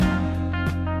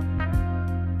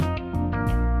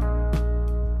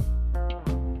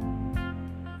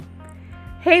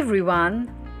Hey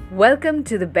everyone, welcome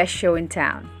to the best show in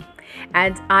town.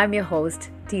 And I'm your host,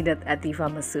 Tinat Atifa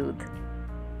Masood.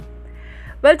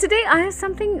 Well, today I have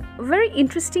something very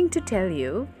interesting to tell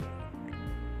you.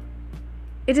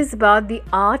 It is about the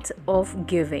art of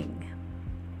giving.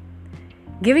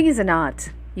 Giving is an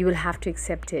art. You will have to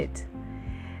accept it.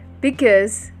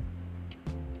 Because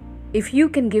if you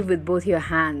can give with both your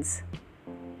hands,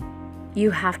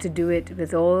 you have to do it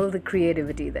with all the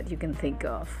creativity that you can think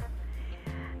of.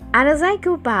 And as I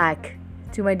go back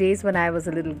to my days when I was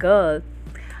a little girl,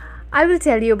 I will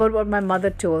tell you about what my mother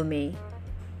told me.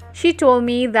 She told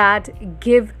me that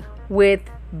give with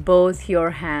both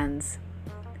your hands.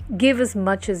 Give as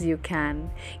much as you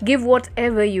can. Give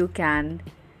whatever you can.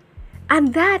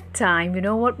 And that time, you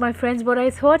know what, my friends, what I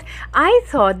thought? I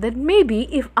thought that maybe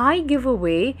if I give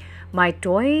away my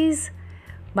toys,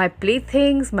 my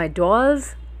playthings, my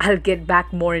dolls, I'll get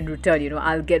back more in return.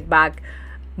 I'll get back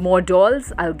more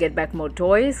dolls, I'll get back more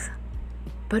toys.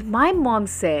 But my mom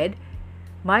said,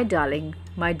 my darling,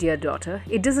 my dear daughter,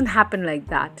 it doesn't happen like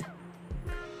that.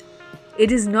 It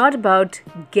is not about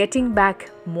getting back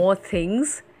more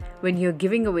things when you're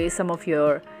giving away some of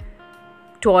your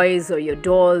toys or your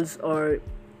dolls or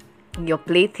your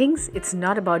playthings. It's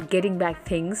not about getting back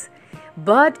things,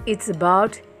 but it's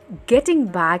about getting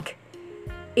back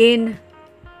in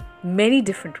many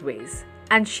different ways.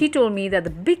 And she told me that the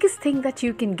biggest thing that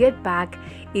you can get back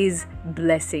is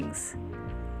blessings.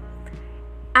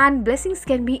 And blessings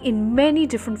can be in many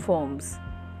different forms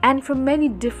and from many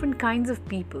different kinds of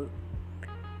people.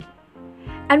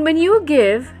 And when you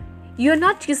give, you're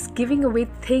not just giving away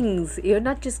things. You're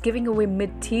not just giving away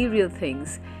material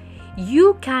things.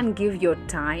 You can give your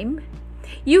time.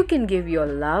 You can give your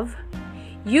love.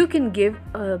 You can give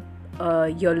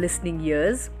your listening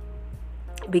ears.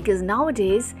 Because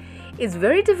nowadays, it's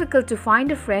very difficult to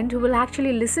find a friend who will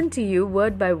actually listen to you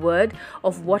word by word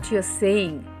of what you're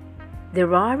saying.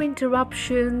 There are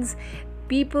interruptions.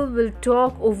 People will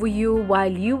talk over you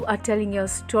while you are telling your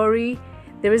story.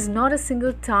 There is not a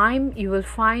single time you will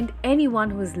find anyone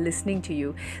who is listening to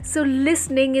you. So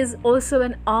listening is also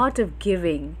an art of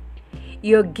giving.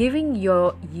 You're giving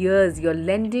your ears, you're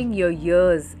lending your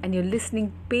ears, and you're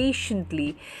listening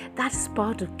patiently. That is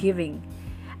part of giving.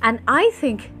 And I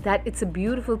think that it's a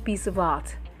beautiful piece of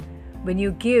art when you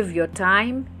give your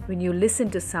time, when you listen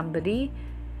to somebody.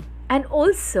 And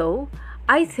also,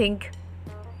 I think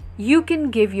you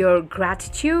can give your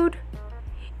gratitude.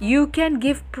 You can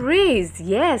give praise.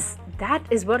 Yes, that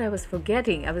is what I was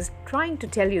forgetting. I was trying to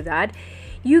tell you that.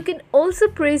 You can also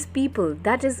praise people.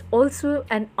 That is also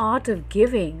an art of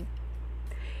giving.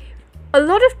 A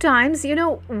lot of times,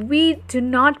 we do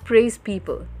not praise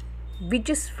people. We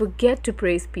just forget to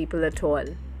praise people at all.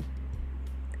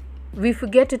 We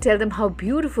forget to tell them how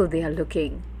beautiful they are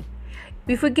looking.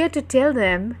 We forget to tell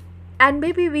them, and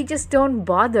maybe we just don't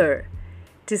bother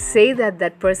to say that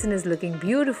that person is looking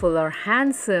beautiful or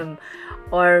handsome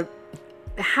or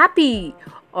happy,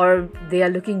 or they are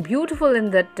looking beautiful in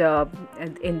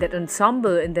that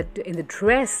ensemble, in the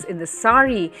dress, in the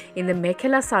sari, in the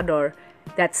mekhela sador.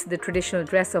 That's the traditional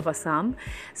dress of Assam.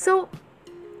 So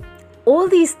all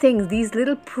these things, these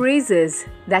little praises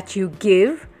that you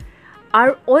give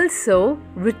are also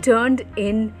returned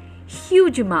in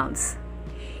huge amounts.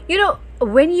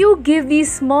 When you give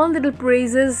these small little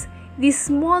praises, these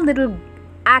small little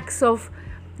acts of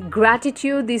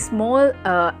gratitude, these small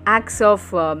acts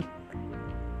of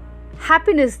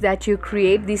happiness that you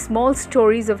create, these small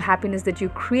stories of happiness that you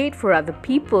create for other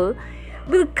people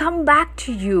will come back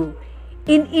to you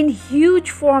in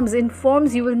huge forms, in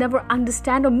forms you will never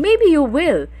understand, or maybe you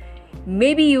will.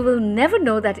 Maybe you will never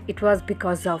know that it was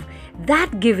because of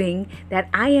that giving that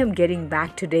I am getting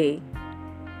back today.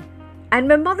 And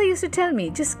my mother used to tell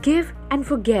me, just give and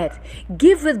forget.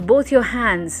 Give with both your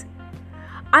hands.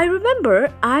 I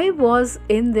remember I was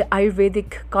in the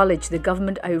Ayurvedic college, the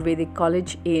government Ayurvedic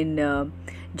college in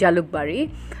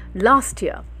Jalukbari last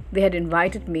year. They had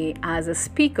invited me as a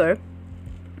speaker.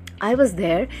 I was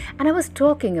there and I was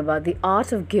talking about the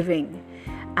art of giving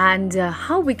and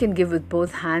how we can give with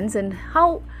both hands, and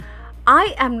how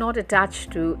I am not attached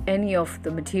to any of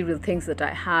the material things that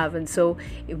I have. And so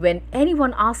when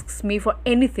anyone asks me for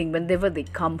anything, whenever they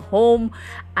come home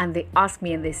and they ask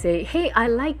me and they say, hey, I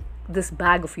like this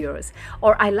bag of yours,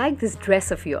 or I like this dress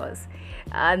of yours,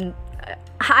 and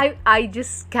I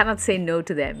just cannot say no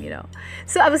to them,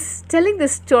 So I was telling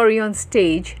this story on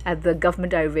stage at the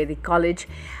government Ayurvedic college.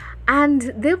 And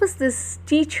there was this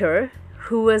teacher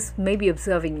who was maybe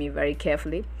observing me very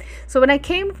carefully. So when I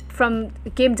came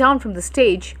down from the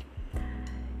stage,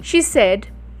 she said,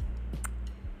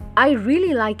 I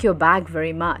really like your bag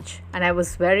very much. And I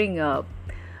was wearing a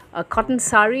cotton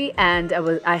sari, and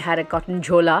I had a cotton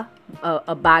jhola,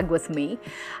 a bag with me,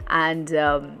 and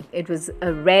it was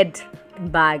a red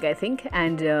bag, I think,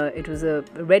 and it was a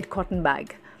red cotton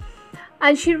bag.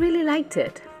 And she really liked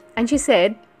it. And she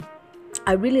said,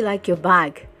 I really like your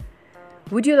bag.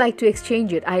 Would you like to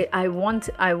exchange it? I want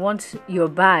your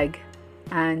bag,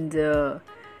 and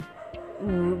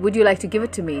would you like to give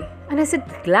it to me? And I said,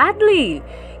 gladly.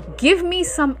 Give me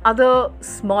some other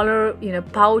smaller,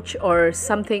 pouch or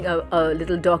something, a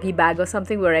little doggy bag or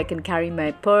something where I can carry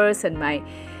my purse and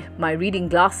my reading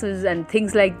glasses and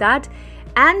things like that.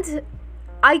 And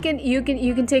you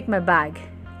can take my bag.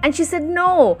 And she said,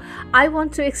 no, I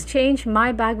want to exchange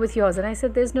my bag with yours. And I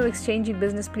said, there's no exchanging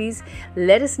business, please.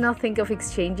 Let us not think of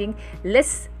exchanging.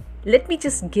 Let me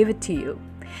just give it to you.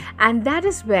 And that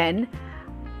is when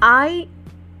I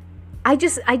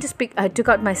took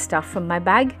out my stuff from my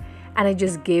bag, and I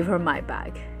just gave her my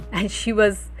bag. And she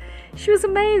was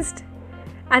amazed.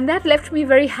 And that left me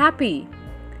very happy.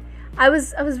 I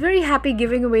was very happy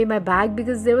giving away my bag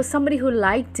because there was somebody who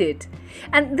liked it.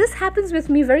 And this happens with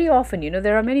me very often.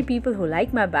 There are many people who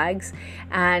like my bags,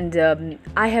 and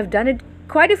I have done it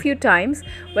quite a few times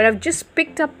where I've just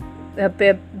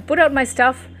put out my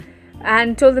stuff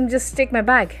and told them, just take my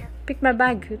bag, pick my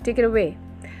bag, take it away.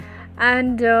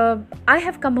 And I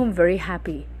have come home very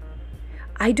happy.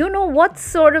 I don't know what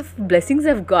sort of blessings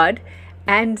I've got,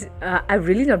 and I'm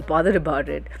really not bothered about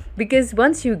it, because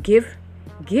once you give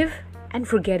and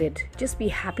forget it. Just be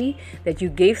happy that you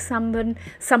gave someone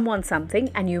something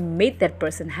and you made that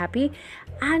person happy,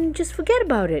 and just forget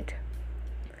about it.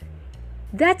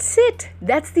 That's it.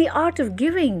 That's the art of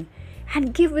giving.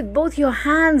 And give with both your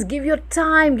hands, give your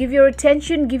time, give your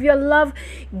attention, give your love,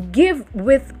 give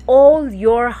with all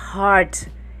your heart.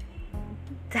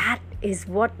 That is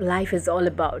what life is all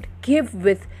about. Give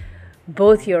with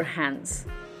both your hands.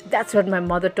 That's what my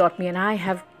mother taught me, and I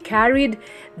have carried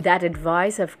that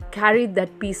advice. I've carried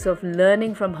that piece of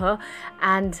learning from her,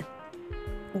 and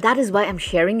that is why I'm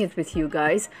sharing it with you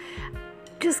guys.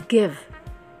 Just give.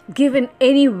 Give in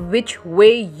any which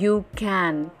way you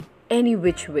can. Any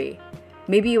which way.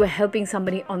 Maybe you are helping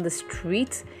somebody on the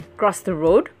street, cross the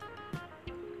road.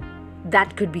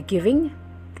 That could be giving.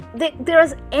 There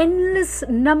is endless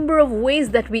number of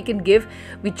ways that we can give.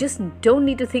 We just don't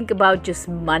need to think about just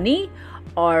money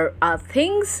or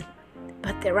things,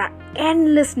 but there are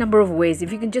endless number of ways.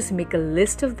 If you can just make a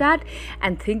list of that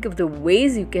and think of the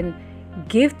ways you can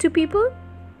give to people,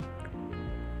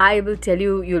 I will tell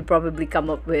you, you'll probably come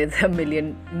up with a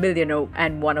million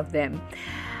and one of them.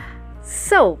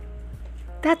 So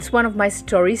that's one of my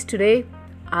stories today.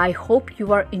 I hope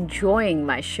you are enjoying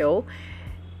my show.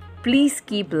 Please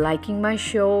keep liking my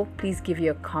show. Please give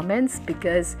your comments,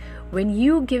 because when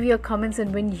you give your comments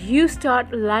and when you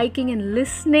start liking and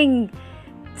listening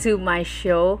to my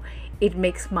show, it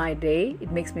makes my day.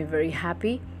 It makes me very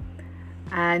happy.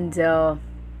 And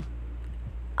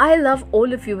I love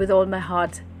all of you with all my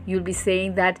heart. You'll be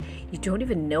saying that you don't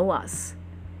even know us.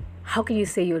 How can you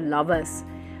say you love us?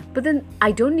 But then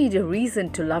I don't need a reason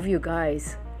to love you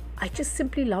guys. I just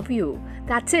simply love you.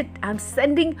 That's it. I'm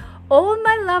sending all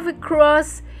my love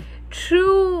across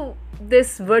through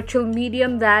this virtual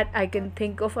medium that I can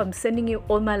think of. I'm sending you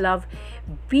all my love.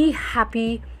 Be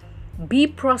happy. Be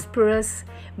prosperous.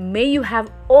 May you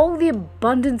have all the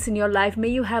abundance in your life. May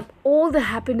you have all the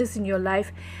happiness in your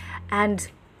life. And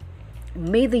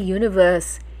may the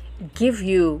universe give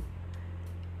you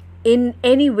in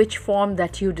any which form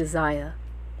that you desire.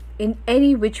 In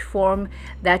any which form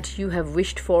that you have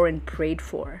wished for and prayed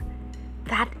for.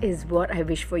 That is what I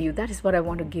wish for you. That is what I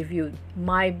want to give you.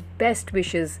 My best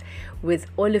wishes with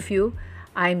all of you.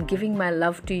 I'm giving my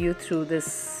love to you through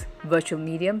this virtual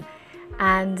medium.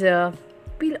 And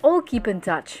we'll all keep in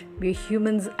touch. We're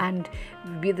humans, and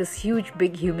we're this huge,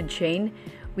 big human chain.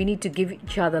 We need to give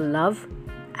each other love.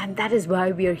 And that is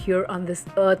why we are here on this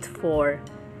earth for.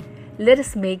 Let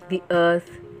us make the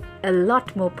earth a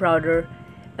lot more prouder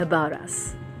about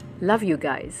us. Love you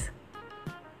guys.